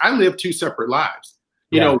 years, I lived two separate lives.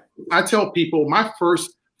 I tell people my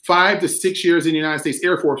first 5 to 6 years in the United States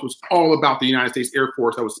Air Force was all about the United States Air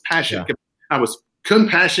Force. I was passionate. Yeah. I was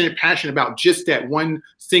passionate about just that one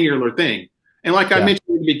singular thing. And like I mentioned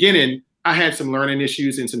in the beginning, I had some learning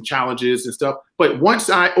issues and some challenges and stuff. But once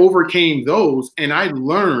I overcame those and I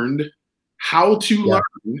learned how to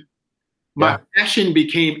learn, my passion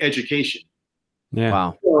became education. Yeah.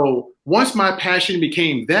 Wow. So once my passion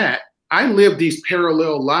became that, I lived these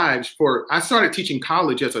parallel lives I started teaching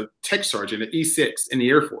college as a tech sergeant at E6 in the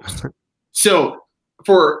Air Force. So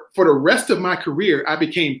for the rest of my career, I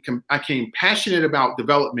became passionate about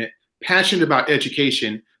development, passionate about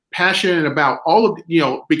education, passionate about all of,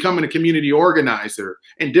 becoming a community organizer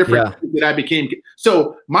and different things that I became.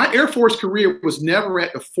 So my Air Force career was never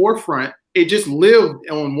at the forefront. It just lived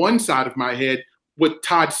on one side of my head with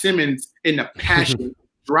Todd Simmons, and the passion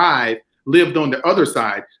drive lived on the other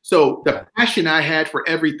side. So the passion I had for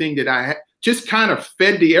everything that I had just kind of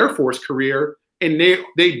fed the Air Force career, and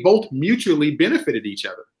they both mutually benefited each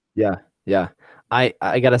other. Yeah. Yeah.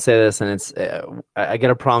 I gotta say this, and it's I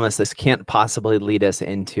gotta promise this can't possibly lead us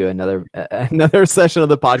into another session of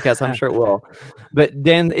the podcast. I'm sure it will, but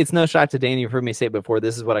Dan, it's no shock to Dan. You've heard me say it before.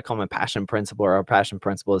 This is what I call my passion principle, or our passion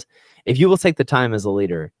principle is: if you will take the time as a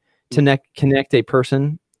leader to connect a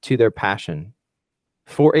person to their passion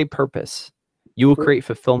for a purpose, you will create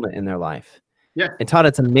fulfillment in their life. Yeah. And Todd,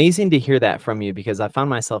 it's amazing to hear that from you, because I found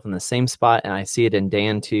myself in the same spot, and I see it in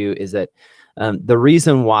Dan too. Is that the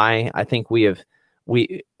reason why I think we have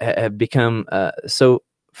become so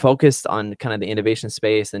focused on kind of the innovation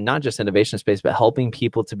space, and not just innovation space, but helping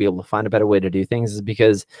people to be able to find a better way to do things, is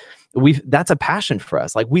because that's a passion for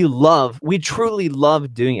us. Like we truly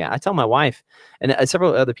love doing it. I tell my wife and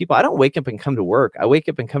several other people, I don't wake up and come to work. I wake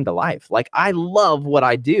up and come to life. Like, I love what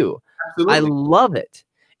I do. Absolutely. I love it.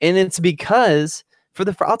 And it's because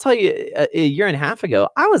I'll tell you, a year and a half ago,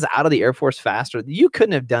 I was out of the Air Force faster. You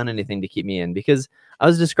couldn't have done anything to keep me in, because I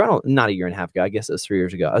was disgruntled. Not a year and a half ago, I guess it was 3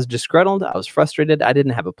 years ago. I was disgruntled. I was frustrated. I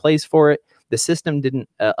didn't have a place for it. The system didn't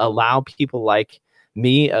allow people like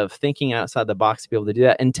me of thinking outside the box to be able to do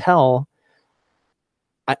that, until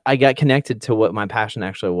I got connected to what my passion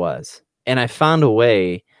actually was. And I found a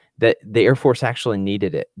way that the Air Force actually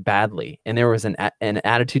needed it badly. And there was an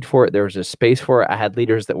attitude for it. There was a space for it. I had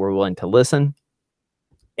leaders that were willing to listen.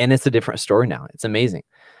 And it's a different story now. It's amazing.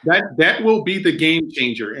 That will be the game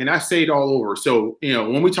changer. And I say it all over. So,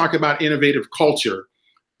 when we talk about innovative culture,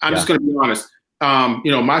 I'm just going to be honest.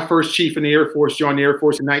 My first chief in the Air Force joined the Air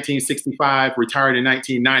Force in 1965, retired in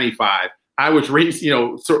 1995. I was raised,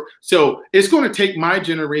 so it's going to take my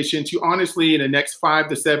generation to honestly, in the next 5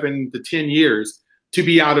 to 7 to 10 years, to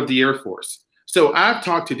be out of the Air Force. So I've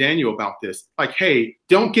talked to Daniel about this. Like, hey,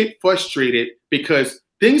 don't get frustrated because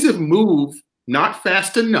things have moved, not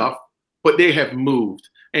fast enough, but they have moved.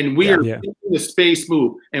 And we are in the space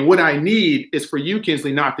move. And what I need is for you,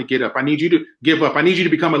 Kinsley, not to get up. I need you to give up. I need you to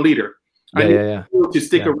become a leader. I need you to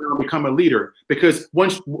stick around, become a leader. Because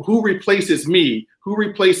who replaces me, who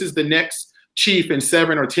replaces the next chief in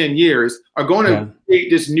 7 or 10 years are going to create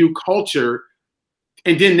this new culture.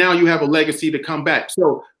 And then now you have a legacy to come back.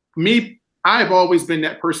 So I've always been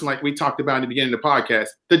that person, like we talked about in the beginning of the podcast,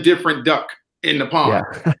 the different duck in the pond.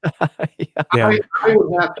 I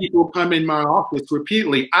would have people come in my office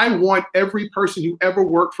repeatedly. I want every person who ever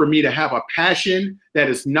worked for me to have a passion that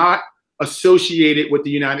is not associated with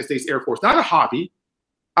the United States Air Force, not a hobby.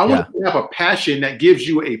 I want to have a passion that gives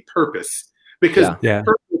you a purpose, because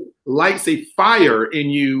purpose lights a fire in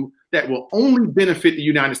you that will only benefit the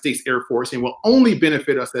United States Air Force and will only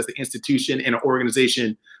benefit us as an institution and an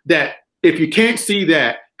organization. That if you can't see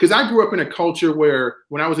that, because I grew up in a culture where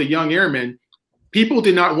when I was a young airman, people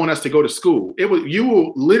did not want us to go to school. You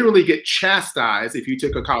will literally get chastised if you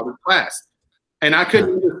took a college class. And I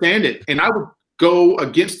couldn't understand it. And I would go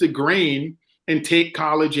against the grain and take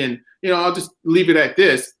college. And, I'll just leave it at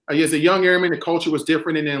this. As a young airman, the culture was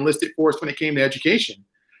different in the enlisted force when it came to education.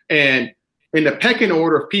 And in the pecking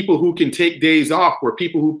order of people who can take days off were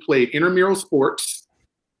people who played intramural sports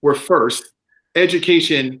were first.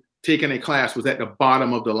 Education, taking a class, was at the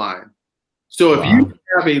bottom of the line. So if you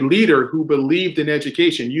have a leader who believed in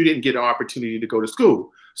education, you didn't get an opportunity to go to school.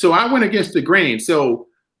 So I went against the grain. So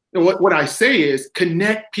what I say is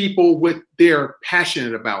connect people with they're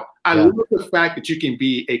passionate about. I love the fact that you can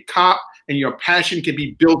be a cop and your passion can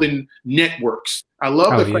be building networks. I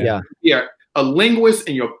love the fact that you're a linguist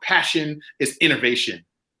and your passion is innovation.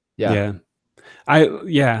 And I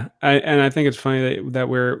think it's funny that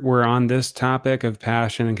we're on this topic of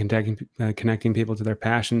passion and connecting people to their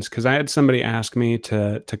passions, because I had somebody ask me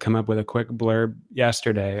to come up with a quick blurb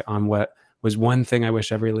yesterday on what was one thing I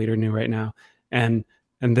wish every leader knew right now, and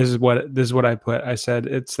this is what I put. I said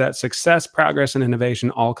it's that success, progress, and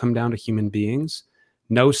innovation all come down to human beings.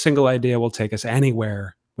 No single idea will take us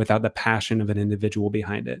anywhere without the passion of an individual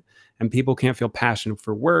behind it, and people can't feel passion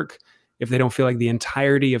for work if they don't feel like the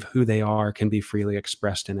entirety of who they are can be freely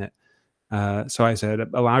expressed in it. So I said,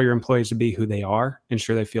 allow your employees to be who they are,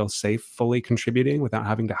 ensure they feel safe, fully contributing without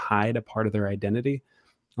having to hide a part of their identity.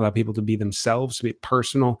 Allow people to be themselves, to be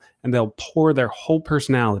personal, and they'll pour their whole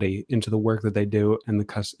personality into the work that they do, and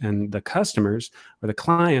the customers or the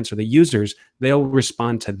clients or the users, they'll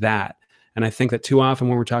respond to that. And I think that too often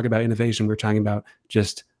when we're talking about innovation, we're talking about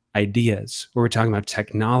just ideas, or we're talking about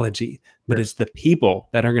technology, but it's the people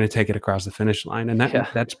that are going to take it across the finish line. And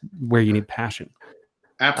that's where you need passion.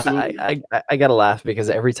 Absolutely. I got to laugh because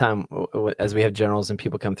every time as we have generals and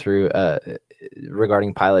people come through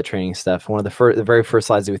regarding pilot training stuff, one of the very first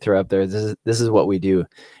slides that we throw up there, this is what we do.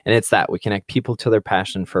 And it's that we connect people to their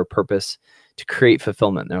passion for a purpose to create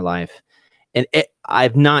fulfillment in their life. And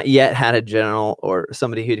I've not yet had a general or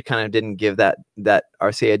somebody who kind of didn't give that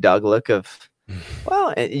RCA dog look of,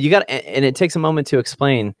 well, you got, and it takes a moment to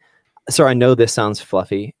explain. Sir, I know this sounds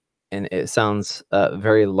fluffy and it sounds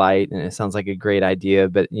very light and it sounds like a great idea,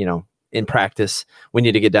 but in practice, we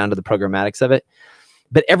need to get down to the programmatics of it.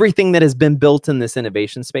 But everything that has been built in this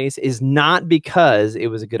innovation space is not because it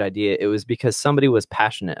was a good idea. It was because somebody was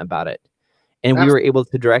passionate about it. And we were able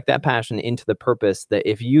to direct that passion into the purpose that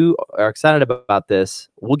if you are excited about this,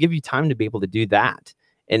 we'll give you time to be able to do that.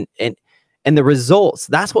 And the results,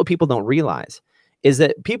 that's what people don't realize, is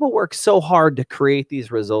that people work so hard to create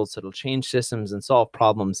these results that'll change systems and solve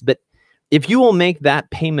problems. But if you will make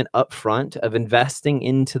that payment up front of investing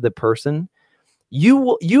into the person,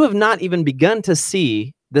 you have not even begun to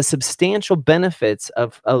see the substantial benefits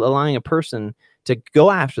of allowing a person to go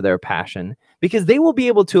after their passion, because they will be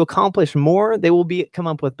able to accomplish more. They will come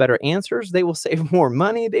up with better answers. They will save more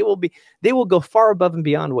money. They will go far above and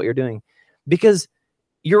beyond what you're doing, because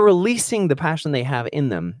you're releasing the passion they have in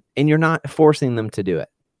them and you're not forcing them to do it.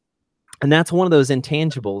 And that's one of those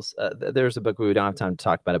intangibles. There's a book where we don't have time to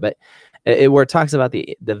talk about it, but where it talks about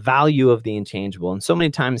the value of the intangible. And so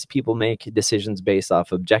many times people make decisions based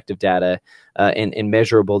off objective data and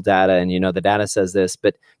measurable data. And, the data says this,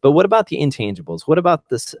 but what about the intangibles? What about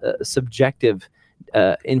this subjective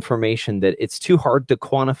information that it's too hard to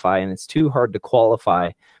quantify and it's too hard to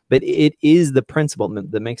qualify, but it is the principle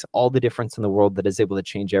that makes all the difference in the world, that is able to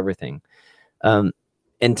change everything.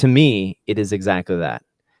 And to me, it is exactly that.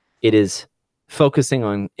 It is focusing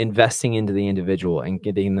on investing into the individual and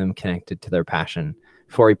getting them connected to their passion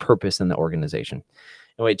for a purpose in the organization.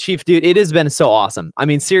 Anyway, Chief, dude, it has been so awesome. I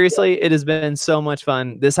mean, seriously, it has been so much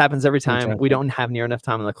fun. This happens every time. We don't have near enough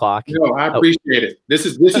time on the clock. No, I appreciate it. This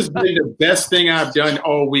has been the best thing I've done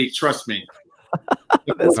all week. Trust me.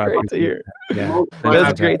 That's great to hear. Yeah,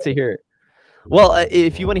 that's great to hear. Well,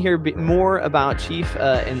 if you want to hear more about Chief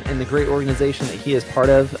and the great organization that he is part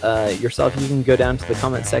of yourself, you can go down to the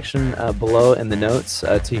comment section below in the notes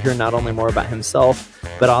to hear not only more about himself,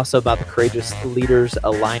 but also about the Courageous Leaders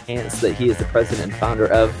Alliance that he is the president and founder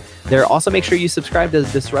of. There, also make sure you subscribe to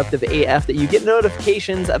Disruptive AF, that you get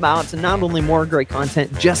notifications about not only more great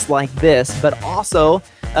content just like this, but also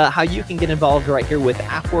how you can get involved right here with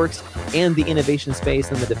AFWorks and the innovation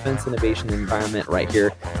space and the defense innovation environment right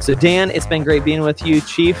here. So Dan, it's been great being with you.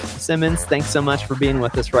 Chief Simmons, thanks so much for being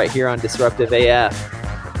with us right here on Disruptive AF.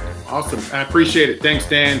 Awesome. I appreciate it. Thanks,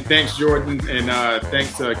 Dan. Thanks, Jordan. And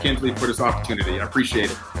thanks, Kinsley, for this opportunity. I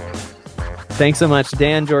appreciate it. Thanks so much,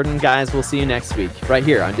 Dan, Jordan. Guys, we'll see you next week right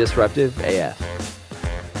here on Disruptive AF.